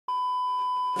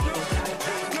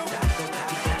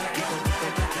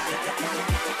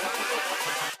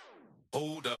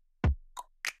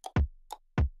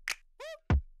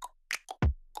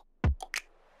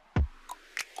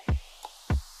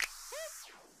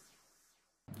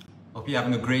Hope you're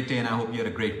having a great day, and I hope you had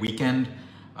a great weekend.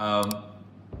 And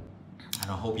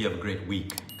I hope you have a great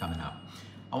week coming up.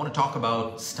 I want to talk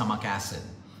about stomach acid.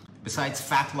 Besides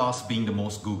fat loss being the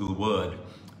most Googled word,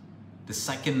 the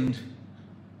second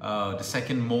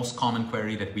most common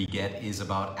query that we get is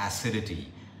about acidity.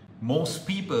 Most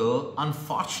people,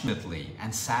 unfortunately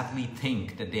and sadly,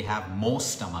 think that they have more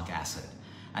stomach acid,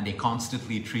 and they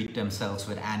constantly treat themselves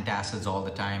with antacids all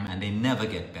the time, and they never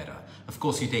get better. Of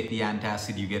course, you take the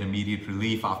antacid, you get immediate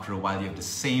relief. After a while, you have the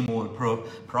same old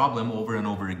problem over and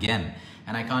over again.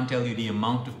 And I can't tell you the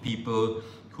amount of people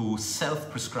who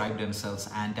self-prescribe themselves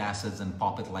antacids and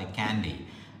pop it like candy.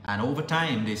 And over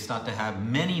time, they start to have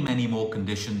many, many more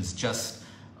conditions just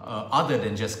other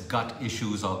than just gut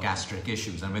issues or gastric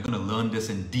issues. And we're going to learn this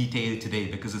in detail today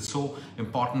because it's so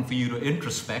important for you to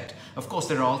introspect. Of course,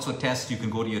 there are also tests. You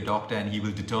can go to your doctor and he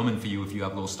will determine for you if you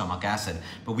have low stomach acid.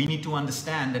 But we need to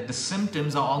understand that the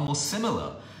symptoms are almost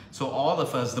similar. So all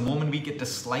of us, the moment we get the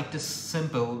slightest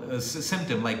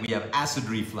symptom, like we have acid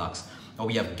reflux, or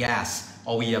we have gas,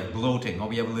 or we have bloating, or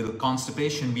we have a little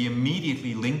constipation, we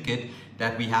immediately link it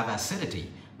that we have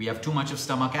acidity. We have too much of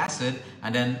stomach acid,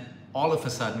 and then all of a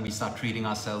sudden we start treating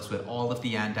ourselves with all of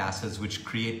the antacids, which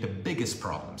create the biggest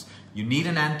problems. You need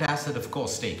an antacid, of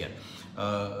course, take it.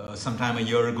 Sometime a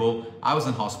year ago, I was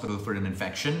in hospital for an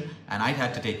infection, and I'd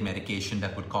had to take medication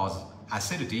that would cause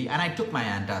acidity, and I took my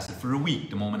antacid for a week.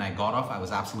 The moment I got off, I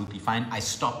was absolutely fine. I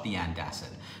stopped the antacid.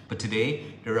 But today,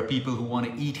 there are people who want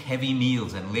to eat heavy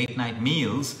meals and late night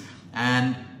meals,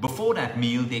 and before that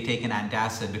meal, they take an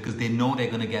antacid because they know they're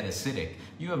going to get acidic.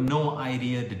 You have no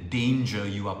idea the danger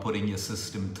you are putting your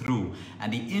system through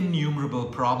and the innumerable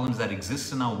problems that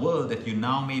exist in our world that you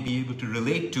now may be able to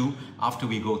relate to after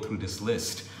we go through this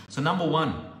list. So number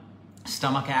one,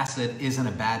 stomach acid isn't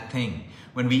a bad thing.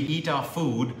 When we eat our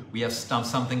food, we have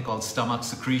something called stomach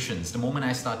secretions. The moment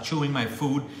I start chewing my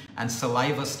food and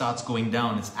saliva starts going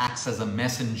down, it acts as a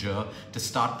messenger to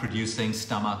start producing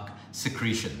stomach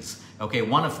secretions. Okay,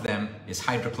 one of them is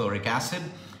hydrochloric acid.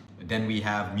 Then we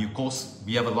have mucus.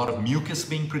 We have a lot of mucus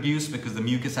being produced because the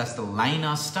mucus has to line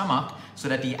our stomach so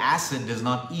that the acid does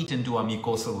not eat into our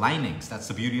mucosal linings. That's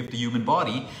the beauty of the human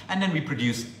body. And then we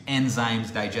produce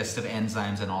enzymes, digestive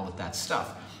enzymes, and all of that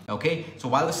stuff. Okay, so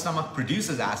while the stomach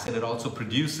produces acid, it also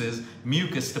produces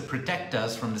mucus to protect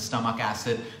us from the stomach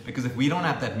acid, because if we don't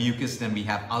have that mucus, then we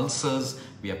have ulcers,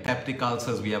 we have peptic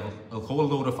ulcers, we have a whole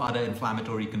load of other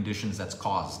inflammatory conditions that's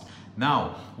caused.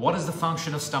 Now, what is the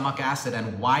function of stomach acid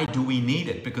and why do we need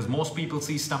it? Because most people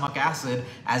see stomach acid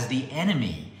as the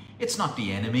enemy. It's not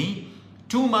the enemy.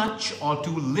 Too much or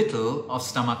too little of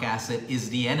stomach acid is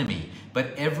the enemy.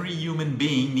 But every human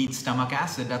being needs stomach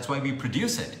acid. That's why we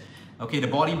produce it. Okay, the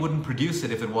body wouldn't produce it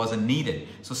if it wasn't needed.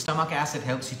 So stomach acid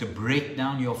helps you to break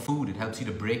down your food. It helps you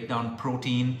to break down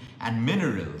protein and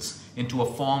minerals into a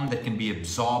form that can be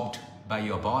absorbed by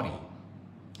your body.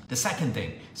 The second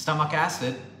thing, stomach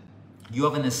acid, you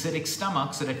have an acidic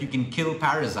stomach so that you can kill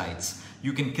parasites.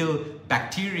 You can kill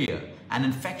bacteria and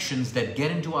infections that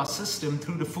get into our system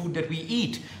through the food that we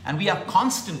eat. And we are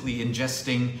constantly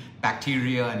ingesting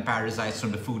bacteria and parasites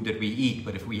from the food that we eat.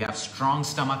 But if we have strong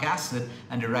stomach acid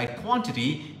and the right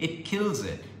quantity, it kills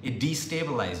it. It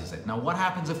destabilizes it. Now, what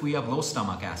happens if we have low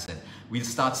stomach acid? We'll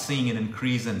start seeing an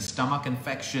increase in stomach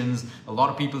infections. A lot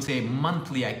of people say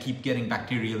monthly, I keep getting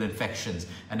bacterial infections.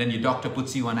 And then your doctor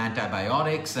puts you on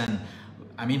antibiotics, and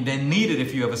I mean, they're needed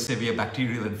if you have a severe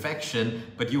bacterial infection,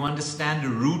 but you understand the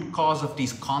root cause of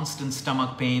these constant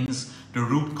stomach pains, the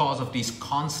root cause of these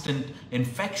constant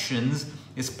infections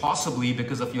is possibly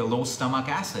because of your low stomach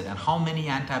acid. And how many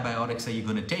antibiotics are you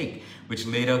going to take? Which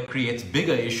later creates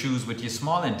bigger issues with your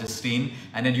small intestine,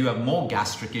 and then you have more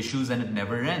gastric issues, and it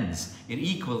never ends. It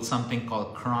equals something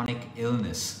called chronic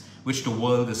illness, which the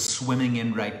world is swimming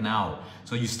in right now.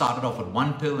 So you started off with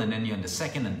one pill, and then you're on the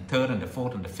second and third and the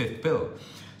fourth and the fifth pill.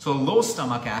 So low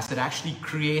stomach acid actually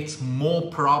creates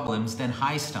more problems than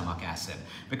high stomach acid,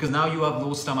 because now you have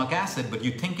low stomach acid, but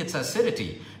you think it's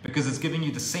acidity because it's giving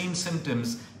you the same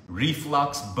symptoms,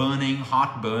 reflux, burning,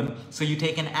 heartburn. So you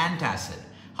take an antacid.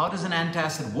 How does an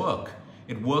antacid work?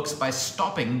 It works by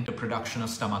stopping the production of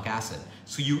stomach acid.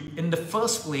 So in the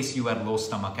first place, you had low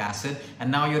stomach acid, and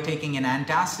now you're taking an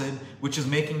antacid, which is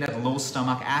making that low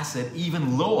stomach acid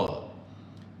even lower,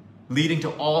 leading to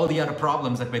all the other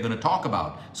problems that we're going to talk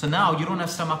about. So now you don't have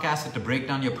stomach acid to break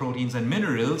down your proteins and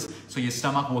minerals, so your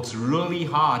stomach works really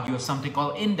hard. You have something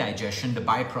called indigestion. The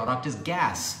byproduct is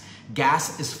gas.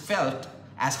 Gas is felt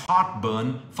as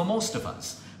heartburn for most of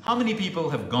us. How many people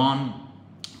have gone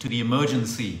to the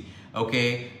emergency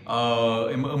okay,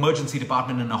 emergency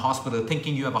department in a hospital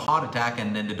thinking you have a heart attack,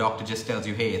 and then the doctor just tells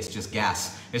you, hey, it's just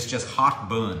gas, it's just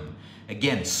heartburn.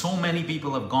 Again, so many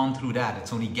people have gone through that.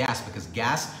 It's only gas, because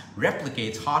gas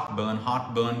replicates heartburn.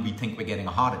 Heartburn, we think we're getting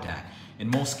a heart attack. In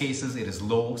most cases, it is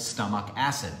low stomach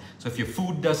acid. So if your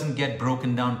food doesn't get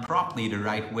broken down properly the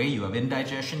right way, you have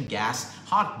indigestion, gas,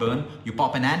 heartburn, you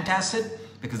pop an antacid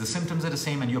because the symptoms are the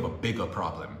same and you have a bigger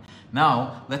problem.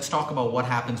 Now, let's talk about what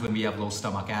happens when we have low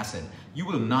stomach acid. You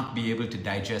will not be able to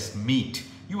digest meat.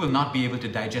 You will not be able to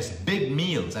digest big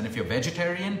meals. And if you're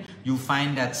vegetarian, you'll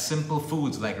find that simple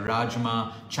foods like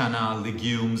rajma, chana,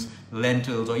 legumes,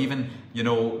 lentils, or even,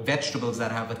 vegetables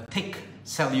that have a thick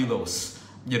cellulose,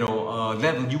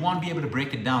 level, you won't be able to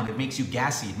break it down. It makes you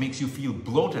gassy. It makes you feel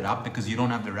bloated up because you don't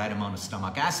have the right amount of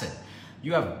stomach acid.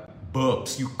 You have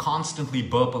burps. You constantly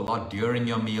burp a lot during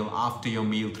your meal, after your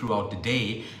meal, throughout the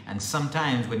day. And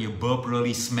sometimes when your burp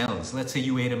really smells, let's say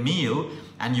you ate a meal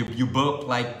and you burp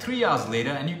like 3 hours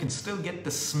later and you can still get the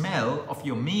smell of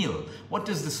your meal. What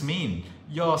does this mean?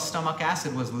 Your stomach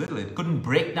acid was little. It couldn't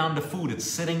break down the food. It's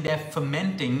sitting there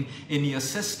fermenting in your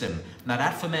system. Now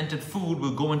that fermented food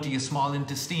will go into your small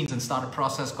intestines and start a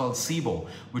process called SIBO,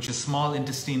 which is small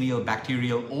intestinal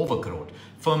bacterial overgrowth.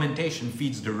 Fermentation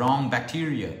feeds the wrong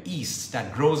bacteria, yeasts,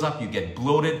 that grows up, you get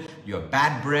bloated, you have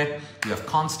bad breath, you have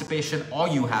constipation, or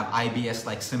you have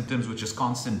IBS-like symptoms, which is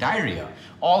constant diarrhea,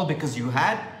 all because you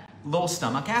had low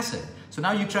stomach acid. So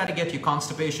now you try to get your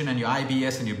constipation and your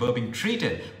IBS and your burping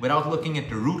treated without looking at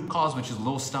the root cause, which is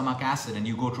low stomach acid, and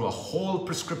you go through a whole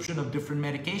prescription of different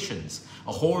medications,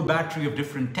 a whole battery of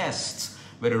different tests,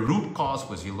 where the root cause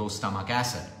was your low stomach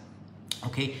acid.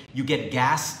 Okay, you get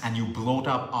gas and you bloat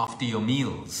up after your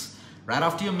meals. Right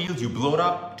after your meals, you bloat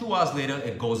up. 2 hours later,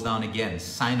 it goes down again.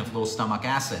 Sign of low stomach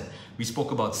acid. We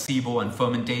spoke about SIBO and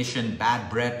fermentation,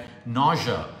 bad breath,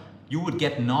 nausea. You would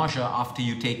get nausea after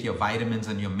you take your vitamins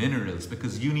and your minerals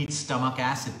because you need stomach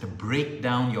acid to break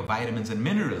down your vitamins and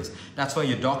minerals. That's why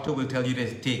your doctor will tell you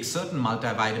to take certain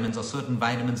multivitamins or certain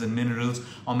vitamins and minerals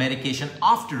or medication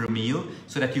after a meal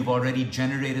so that you've already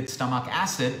generated stomach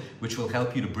acid, which will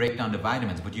help you to break down the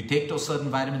vitamins. But you take those certain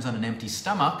vitamins on an empty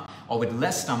stomach or with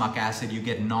less stomach acid, you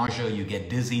get nausea, you get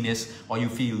dizziness, or you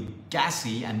feel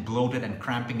gassy and bloated and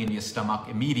cramping in your stomach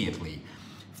immediately.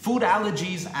 Food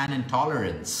allergies and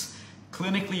intolerance.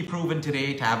 Clinically proven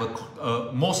today to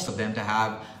have most of them to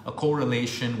have a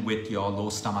correlation with your low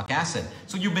stomach acid.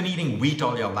 So you've been eating wheat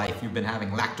all your life, you've been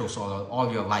having lactose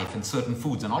all your life in certain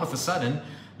foods, and all of a sudden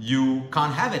you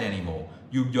can't have it anymore.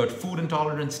 Your food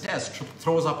intolerance test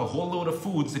throws up a whole load of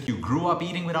foods that you grew up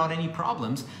eating without any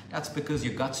problems. That's because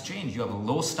your gut's changed. You have a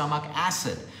low stomach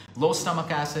acid. Low stomach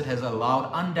acid has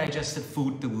allowed undigested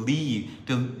food to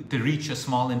reach your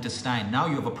small intestine. Now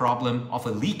you have a problem of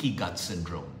a leaky gut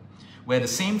syndrome, where the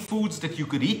same foods that you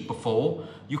could eat before,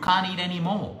 you can't eat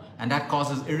anymore. And that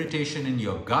causes irritation in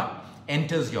your gut,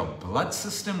 enters your blood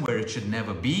system where it should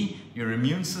never be. Your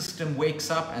immune system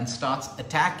wakes up and starts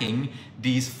attacking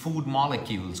these food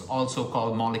molecules, also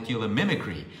called molecular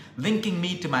mimicry. Linking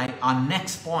me to our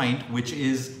next point, which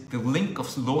is the link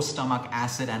of low stomach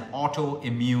acid and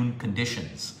autoimmune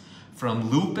conditions. From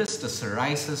lupus to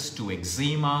psoriasis to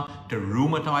eczema to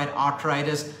rheumatoid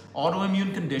arthritis,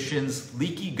 autoimmune conditions,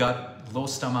 leaky gut, low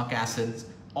stomach acids,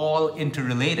 all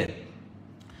interrelated.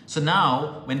 So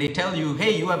now when they tell you,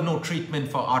 hey, you have no treatment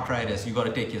for arthritis, you got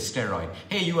to take your steroid.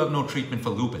 Hey, you have no treatment for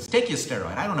lupus, take your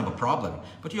steroid. I don't have a problem,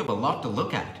 but you have a lot to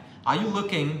look at. Are you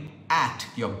looking at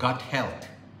your gut health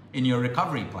in your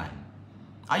recovery plan?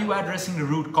 Are you addressing the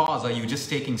root cause? Are you just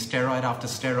taking steroid after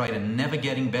steroid and never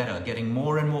getting better, getting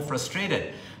more and more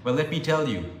frustrated? Well, let me tell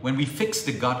you, when we fix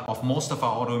the gut of most of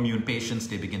our autoimmune patients,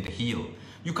 they begin to heal.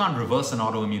 You can't reverse an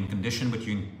autoimmune condition, but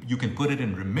you can put it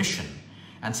in remission.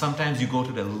 And sometimes you go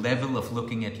to the level of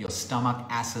looking at your stomach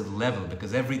acid level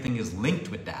because everything is linked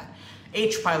with that.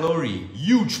 H. pylori,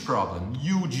 huge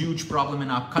problem in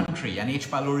our country. And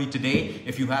H. pylori today,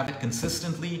 if you have it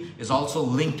consistently, is also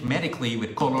linked medically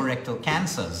with colorectal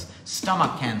cancers,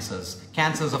 stomach cancers,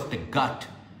 cancers of the gut.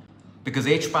 Because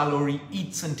H. pylori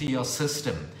eats into your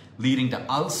system, leading to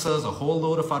ulcers, a whole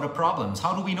load of other problems.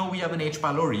 How do we know we have an H.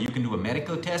 pylori? You can do a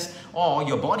medical test, or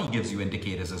your body gives you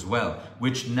indicators as well,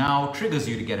 which now triggers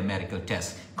you to get a medical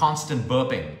test. Constant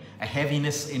burping, a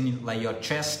heaviness in like your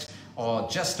chest or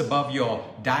just above your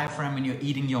diaphragm when you're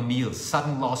eating your meals,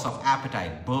 sudden loss of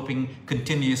appetite, burping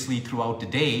continuously throughout the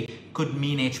day could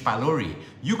mean H. pylori.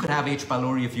 You could have H.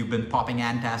 pylori if you've been popping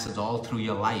antacids all through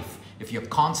your life. If you're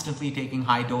constantly taking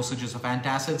high dosages of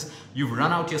antacids, you've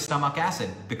run out your stomach acid,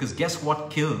 because guess what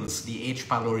kills the H.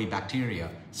 pylori bacteria?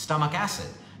 Stomach acid.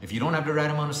 If you don't have the right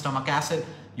amount of stomach acid,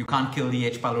 You can't kill the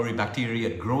H. pylori bacteria.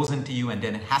 It grows into you and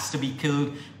then it has to be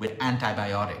killed with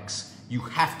antibiotics. You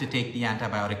have to take the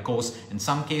antibiotic course. In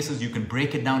some cases, you can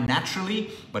break it down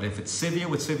naturally, but if it's severe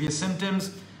with severe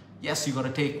symptoms, yes, you got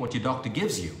to take what your doctor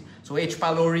gives you. So H.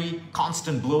 pylori,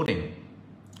 constant bloating.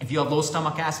 If you have low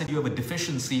stomach acid, you have a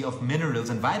deficiency of minerals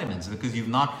and vitamins because you've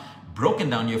not broken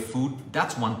down your food.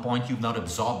 That's one point, you've not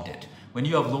absorbed it. When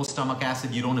you have low stomach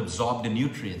acid, you don't absorb the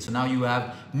nutrients. So now you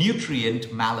have nutrient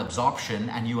malabsorption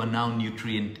and you are now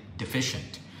nutrient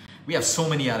deficient. We have so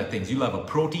many other things. You'll have a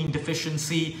protein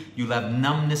deficiency, you'll have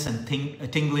numbness and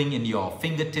tingling in your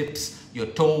fingertips, your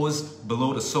toes,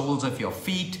 below the soles of your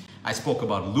feet. I spoke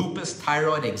about lupus,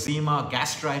 thyroid, eczema,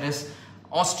 gastritis,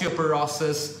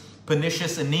 osteoporosis,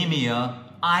 pernicious anemia,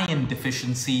 iron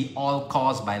deficiency, all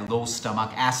caused by low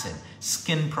stomach acid.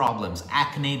 Skin problems,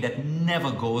 acne that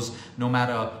never goes no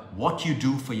matter what you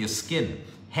do for your skin.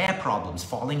 Hair problems,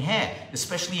 falling hair,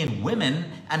 especially in women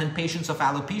and in patients of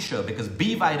alopecia because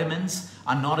B vitamins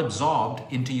are not absorbed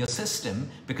into your system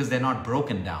because they're not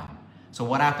broken down. So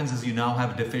what happens is you now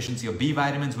have a deficiency of B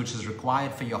vitamins, which is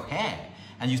required for your hair.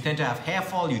 And you tend to have hair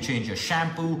fall, you change your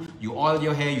shampoo, you oil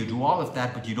your hair, you do all of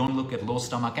that, but you don't look at low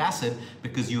stomach acid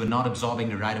because you are not absorbing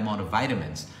the right amount of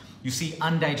vitamins. You see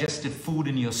undigested food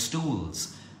in your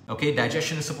stools. Okay,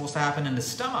 digestion is supposed to happen in the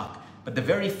stomach, but the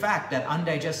very fact that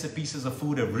undigested pieces of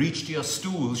food have reached your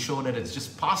stools show that it's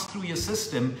just passed through your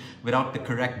system without the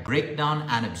correct breakdown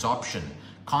and absorption.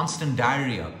 Constant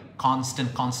diarrhea,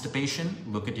 constant constipation,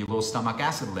 look at your low stomach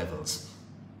acid levels.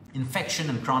 Infection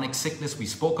and chronic sickness, we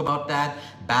spoke about that.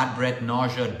 Bad breath,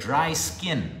 nausea, dry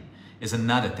skin is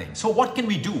another thing. So what can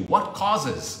we do? What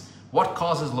causes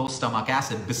low stomach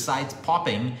acid besides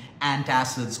popping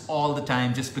antacids all the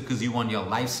time just because you want your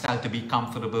lifestyle to be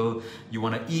comfortable, you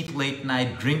want to eat late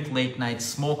night, drink late night,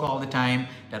 smoke all the time?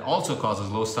 That also causes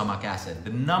low stomach acid.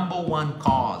 The number one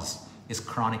cause is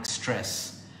chronic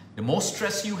stress. The more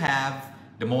stress you have,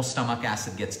 the more stomach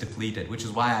acid gets depleted, which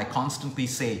is why I constantly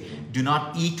say, do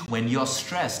not eat when you're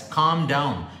stressed. Calm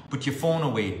down. Put your phone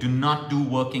away. Do not do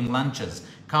working lunches.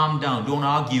 Calm down. Don't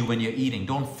argue when you're eating.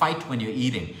 Don't fight when you're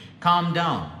eating. Calm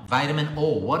down. Vitamin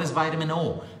O. What is vitamin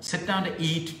O? Sit down to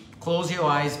eat, close your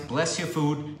eyes, bless your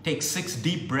food, take 6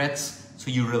 deep breaths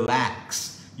so you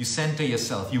relax. You center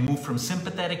yourself. You move from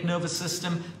sympathetic nervous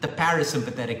system to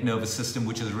parasympathetic nervous system,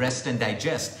 which is rest and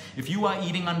digest. If you are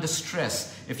eating under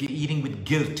stress, if you're eating with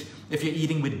guilt, if you're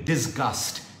eating with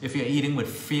disgust, if you're eating with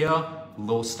fear,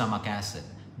 low stomach acid.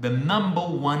 The number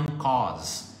one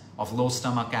cause of low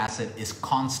stomach acid is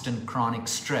constant chronic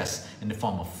stress in the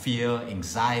form of fear,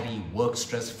 anxiety, work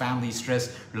stress, family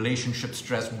stress, relationship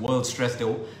stress, world stress,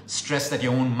 the stress that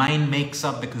your own mind makes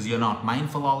up because you're not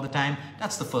mindful all the time.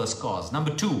 That's the first cause.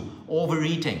 Number 2,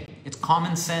 overeating. It's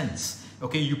common sense.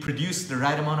 Okay, you produce the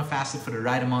right amount of acid for the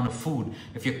right amount of food.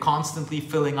 If you're constantly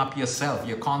filling up yourself,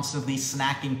 you're constantly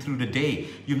snacking through the day,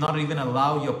 you've not even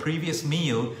allowed your previous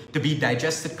meal to be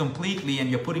digested completely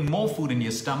and you're putting more food in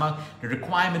your stomach, the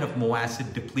requirement of more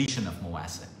acid, depletion of more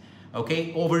acid.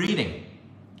 Okay, overeating,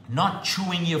 not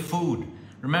chewing your food.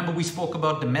 Remember we spoke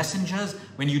about the messengers?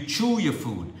 When you chew your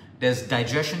food, there's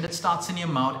digestion that starts in your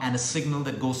mouth and a signal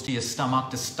that goes to your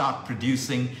stomach to start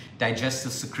producing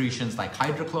digestive secretions like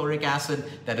hydrochloric acid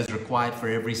that is required for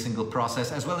every single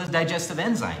process, as well as digestive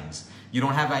enzymes. You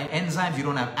don't have enzymes, you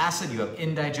don't have acid, you have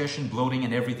indigestion, bloating,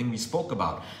 and everything we spoke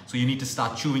about. So you need to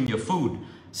start chewing your food.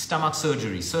 Stomach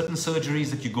surgery, certain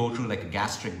surgeries that you go through like a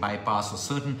gastric bypass or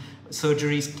certain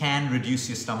surgeries can reduce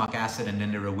your stomach acid, and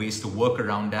then there are ways to work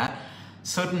around that.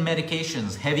 Certain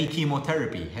medications, heavy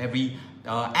chemotherapy, heavy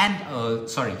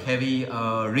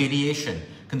radiation,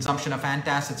 consumption of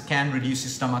antacids can reduce your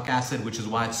stomach acid, which is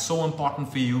why it's so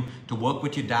important for you to work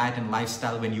with your diet and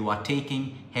lifestyle when you are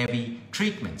taking heavy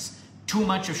treatments. Too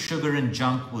much of sugar and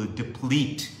junk will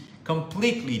deplete,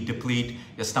 completely deplete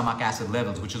your stomach acid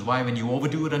levels, which is why when you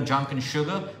overdo it on junk and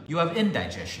sugar, you have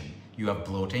indigestion, you have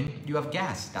bloating, you have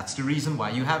gas. That's the reason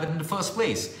why you have it in the first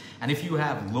place. And if you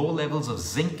have low levels of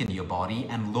zinc in your body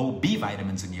and low B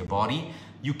vitamins in your body,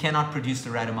 you cannot produce the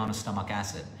right amount of stomach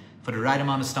acid. For the right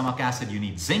amount of stomach acid, you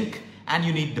need zinc and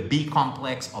you need the B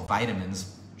complex of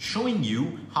vitamins, showing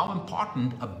you how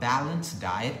important a balanced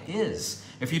diet is.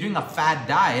 If you're doing a fad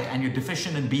diet and you're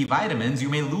deficient in B vitamins, you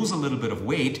may lose a little bit of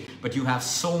weight, but you have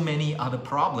so many other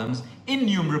problems,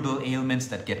 innumerable ailments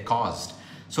that get caused.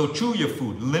 So chew your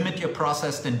food, limit your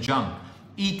processed and junk.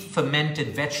 Eat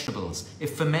fermented vegetables.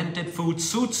 If fermented food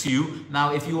suits you,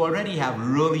 now if you already have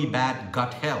really bad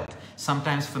gut health,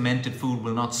 sometimes fermented food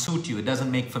will not suit you. It doesn't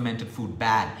make fermented food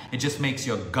bad. It just makes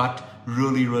your gut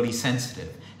really, really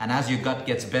sensitive. And as your gut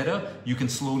gets better, you can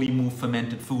slowly move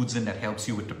fermented foods in that helps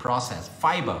you with the process.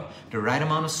 Fiber, the right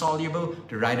amount of soluble,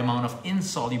 the right amount of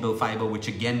insoluble fiber, which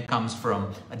again comes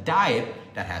from a diet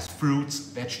that has fruits,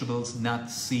 vegetables,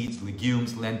 nuts, seeds,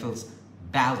 legumes, lentils.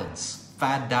 Balance.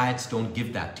 Fad diets don't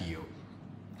give that to you.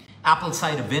 Apple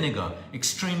cider vinegar,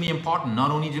 extremely important, not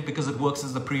only just because it works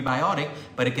as a prebiotic,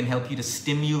 but it can help you to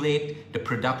stimulate the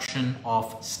production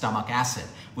of stomach acid,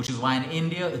 which is why in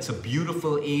India, it's a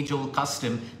beautiful age-old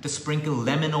custom to sprinkle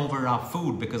lemon over our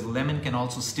food, because lemon can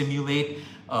also stimulate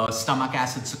stomach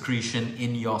acid secretion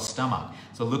in your stomach.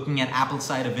 So looking at apple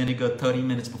cider vinegar 30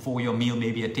 minutes before your meal,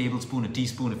 maybe a tablespoon, a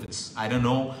teaspoon, if it's, I don't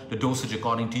know, the dosage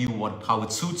according to you, how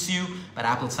it suits you, but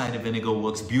apple cider vinegar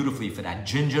works beautifully for that.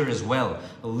 Ginger as well.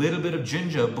 A little bit of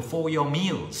ginger before your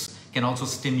meals can also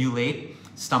stimulate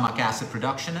stomach acid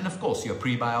production, and of course your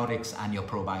prebiotics and your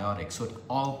probiotics. So it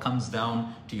all comes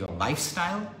down to your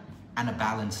lifestyle and a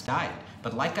balanced diet.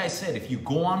 But like I said, if you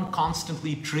go on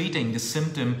constantly treating the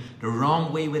symptom the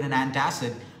wrong way with an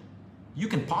antacid, you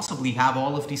can possibly have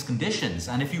all of these conditions.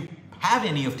 And if you have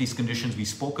any of these conditions we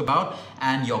spoke about,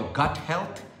 and your gut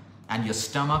health and your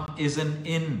stomach isn't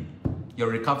in your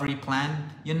recovery plan,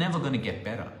 you're never going to get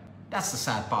better. That's the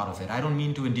sad part of it. I don't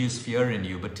mean to induce fear in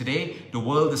you, but today the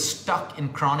world is stuck in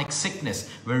chronic sickness.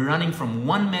 We're running from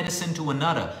one medicine to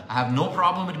another. I have no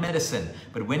problem with medicine,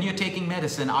 but when you're taking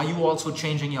medicine, are you also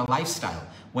changing your lifestyle?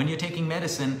 When you're taking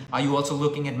medicine, are you also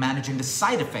looking at managing the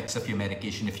side effects of your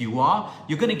medication? If you are,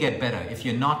 you're going to get better. If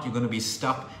you're not, you're going to be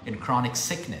stuck in chronic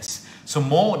sickness. So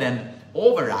more than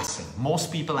over acid,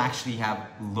 most people actually have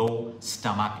low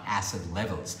stomach acid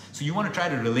levels. So you want to try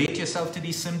to relate yourself to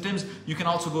these symptoms. You can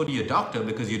also go to your doctor,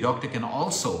 because your doctor can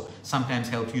also sometimes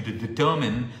help you to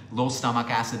determine low stomach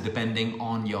acid depending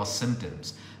on your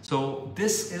symptoms. So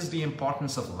this is the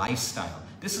importance of lifestyle.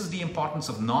 This is the importance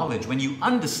of knowledge. When you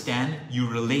understand, you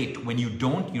relate. When you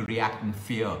don't, you react in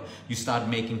fear. You start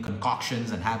making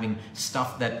concoctions and having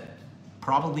stuff that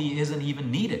probably isn't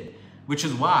even needed, which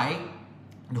is why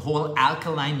the whole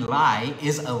alkaline lie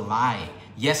is a lie.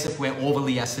 Yes, if we're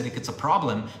overly acidic, it's a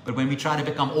problem, but when we try to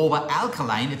become over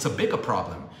alkaline, it's a bigger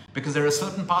problem, because there are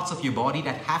certain parts of your body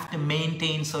that have to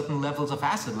maintain certain levels of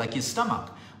acid, like your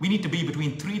stomach. We need to be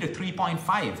between 3 to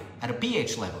 3.5 at a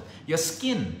pH level. Your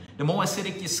skin, the more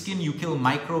acidic your skin, you kill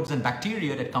microbes and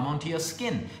bacteria that come onto your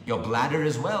skin. Your bladder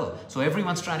as well. So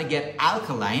everyone's trying to get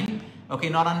alkaline, okay,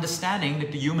 not understanding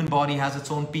that the human body has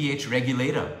its own pH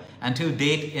regulator. Until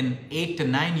date, in 8 to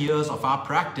 9 years of our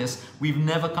practice, we've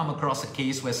never come across a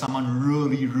case where someone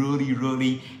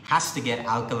really has to get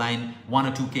alkaline. 1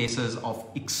 or 2 cases of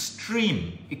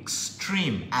extreme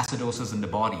acidosis in the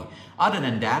body. Other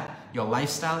than that, your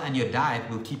lifestyle and your diet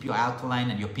will keep your alkaline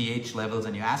and your pH levels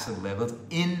and your acid levels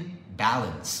in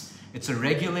balance. It's a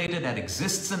regulator that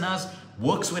exists in us,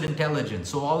 works with intelligence.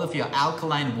 So all of your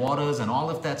alkaline waters and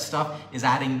all of that stuff is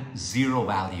adding zero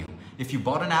value. If you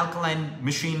bought an alkaline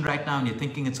machine right now and you're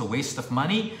thinking it's a waste of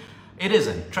money, it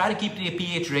isn't. Try to keep the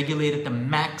pH regulated to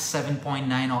max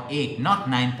 7.9 or 8, not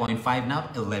 9.5,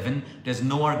 not 11. There's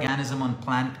no organism on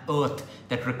planet Earth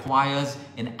that requires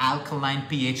an alkaline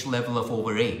pH level of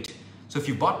over 8. So if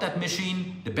you bought that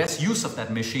machine, the best use of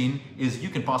that machine is you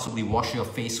can possibly wash your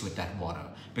face with that water,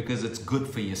 because it's good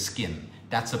for your skin.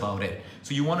 That's about it.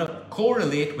 So you want to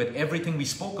correlate with everything we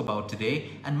spoke about today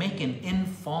and make an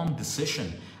informed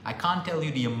decision. I can't tell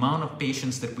you the amount of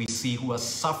patients that we see who are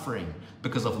suffering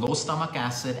because of low stomach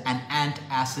acid and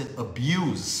antacid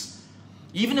abuse.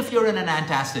 Even if you're in an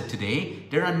antacid today,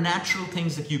 there are natural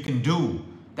things that you can do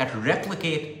that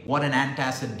replicate what an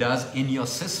antacid does in your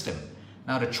system.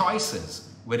 Now the choice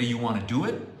is whether you want to do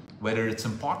it, whether it's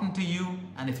important to you,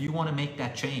 and if you want to make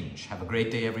that change. Have a great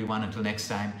day, everyone. Until next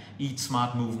time, eat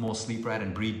smart, move more, sleep right,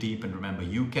 and breathe deep. And remember,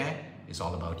 you care is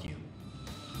all about you.